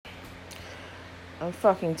I'm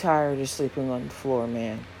fucking tired of sleeping on the floor,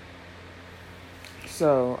 man.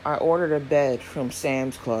 So I ordered a bed from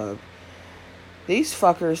Sam's Club. These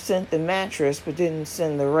fuckers sent the mattress but didn't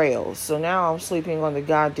send the rails. So now I'm sleeping on the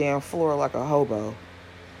goddamn floor like a hobo.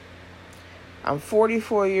 I'm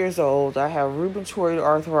 44 years old. I have rheumatoid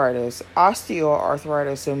arthritis,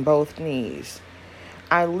 osteoarthritis in both knees.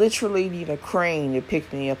 I literally need a crane to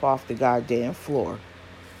pick me up off the goddamn floor.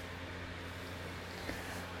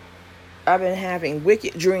 I've been having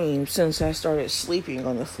wicked dreams since I started sleeping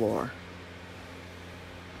on the floor.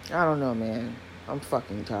 I don't know, man. I'm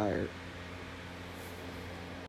fucking tired.